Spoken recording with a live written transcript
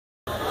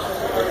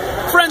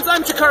Friends,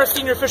 I'm CHIKARA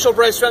Senior official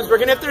Bryce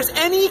Remsburg, and if there's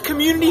any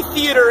community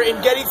theater in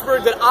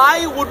Gettysburg that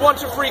I would want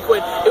to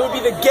frequent, it would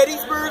be the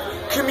Gettysburg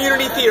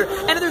Community Theatre.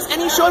 And if there's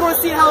any show I'd want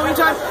to see at Halloween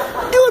time,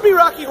 it would be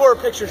Rocky Horror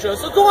Picture Show.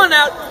 So go on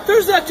out,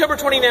 Thursday, October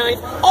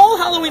 29th, all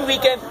Halloween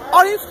weekend.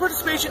 Audience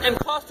participation and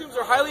costumes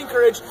are highly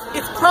encouraged.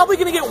 It's probably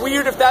going to get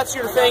weird if that's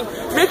your thing.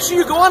 Make sure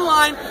you go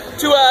online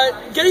to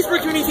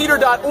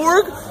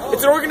GettysburgCommunityTheater.org.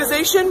 It's an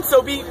organization,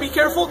 so be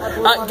careful.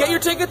 Get your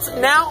tickets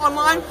now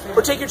online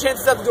or take your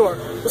chances at the door.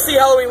 We'll see you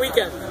Halloween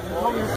weekend.